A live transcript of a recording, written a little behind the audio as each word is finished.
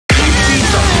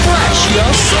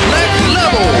your select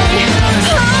level.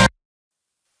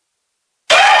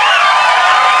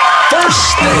 First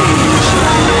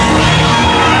stage.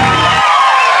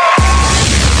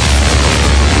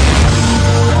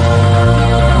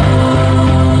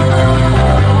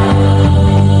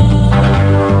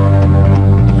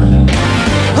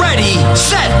 Ready,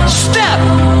 set, step.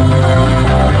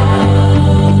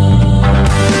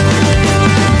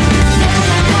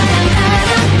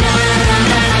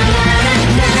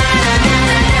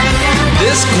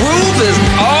 This groove is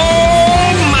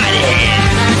almighty.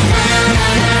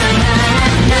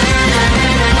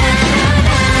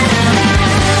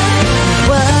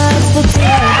 What's the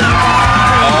deal?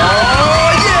 Oh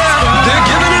yeah, they're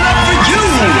giving it up for you.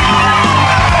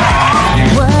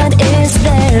 What is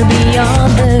there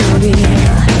beyond the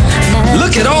real?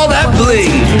 Look at all that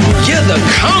bling. You're the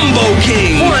combo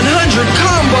king. 100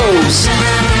 combos.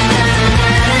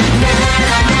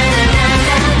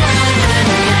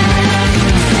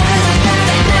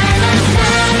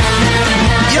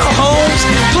 Yo, Holmes,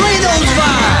 play those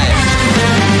vibes.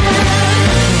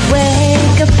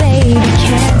 Wake up, baby,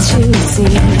 can't you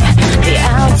see? The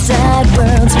outside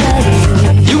world's ready.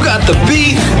 You got the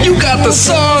beat, you got the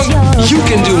song, you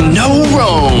can do no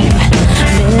wrong.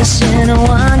 Mission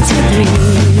 1, 2,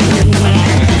 3.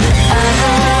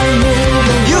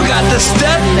 You got the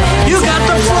step, you got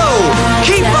the flow.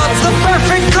 Keep up the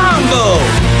perfect combo.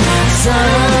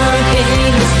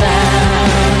 Something is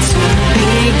bound to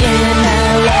begin.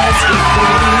 Now let's be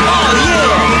free. Oh yeah,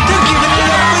 they're giving it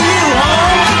up for you,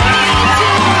 Holmes.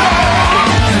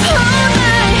 Hold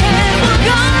my hand, we're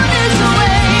gone this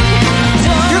way.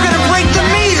 You're gonna break the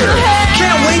meter.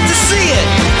 Can't wait to see it.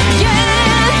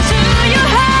 Get to your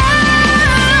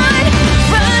heart,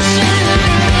 rushing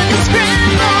through the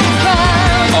scramble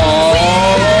crowd.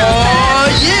 Oh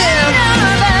yeah.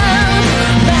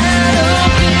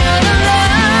 Battlefield of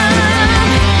love,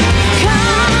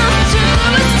 come to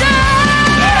a stop.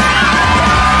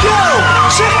 Yo,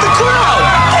 check the crowd.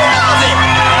 They love it.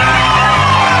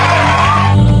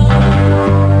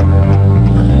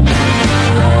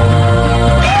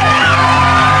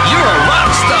 You're a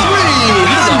rock star.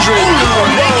 300 more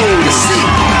making the see.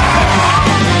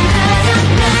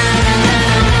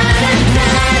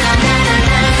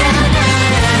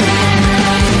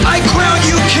 I crown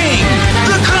you king,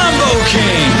 the combo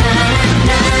king.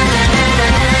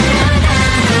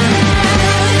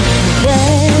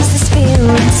 There's this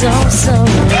feeling so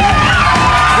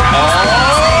Oh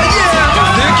yeah,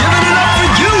 they're giving it up for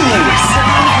you.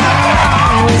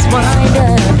 somehow always wind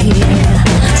up here.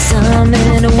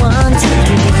 Summon 1, 2,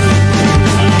 3.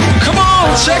 Come on,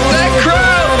 check that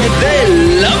crowd. They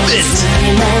love it.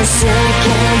 My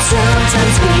second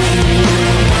sometimes be.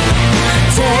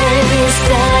 Taste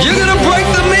that You're gonna break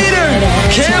the meter.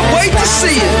 Can't wait to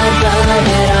see it. above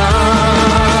it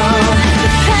all. The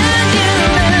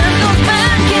pendulum goes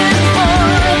back and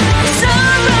forth.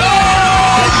 Sorrow.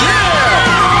 Oh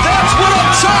yeah, that's what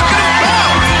I'm talking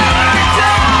about.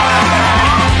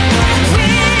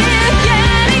 We're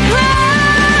getting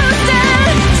closer.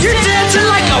 You're dancing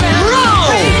like a pro.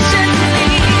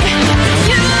 Patiently,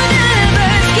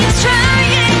 universe keeps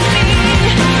trying me.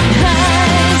 I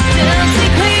still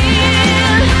see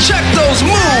clear. Check those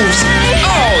moves.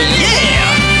 Oh yeah,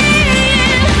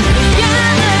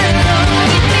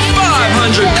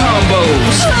 500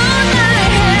 combos. Hold my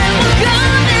hand, we're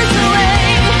gone this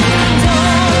way.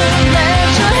 Don't let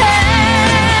your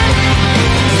head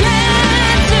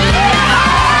get too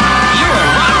high. You're a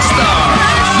rock star.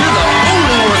 You're the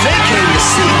only one they came to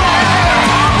see.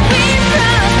 We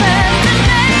promised and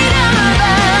made a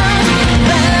vow.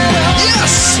 Battle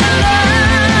Yes.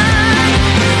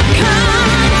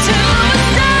 come to a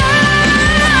stop.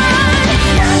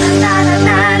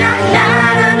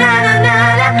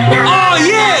 Oh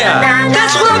yeah,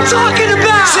 that's what I'm talking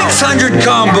about. 600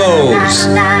 combos.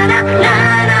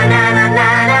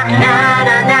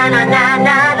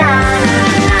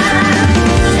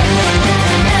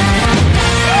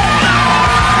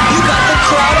 You got the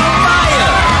crowd on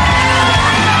fire.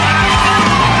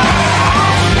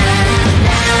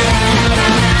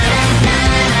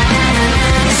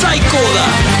 Psychola.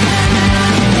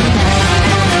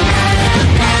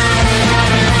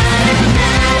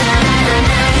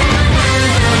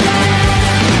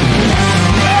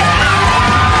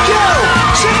 Yo,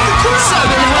 check the crowd.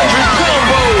 700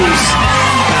 combos.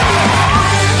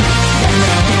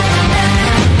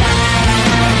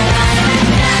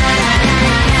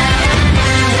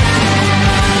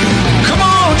 Come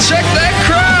on, check that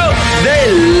crowd. They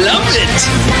love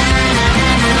it.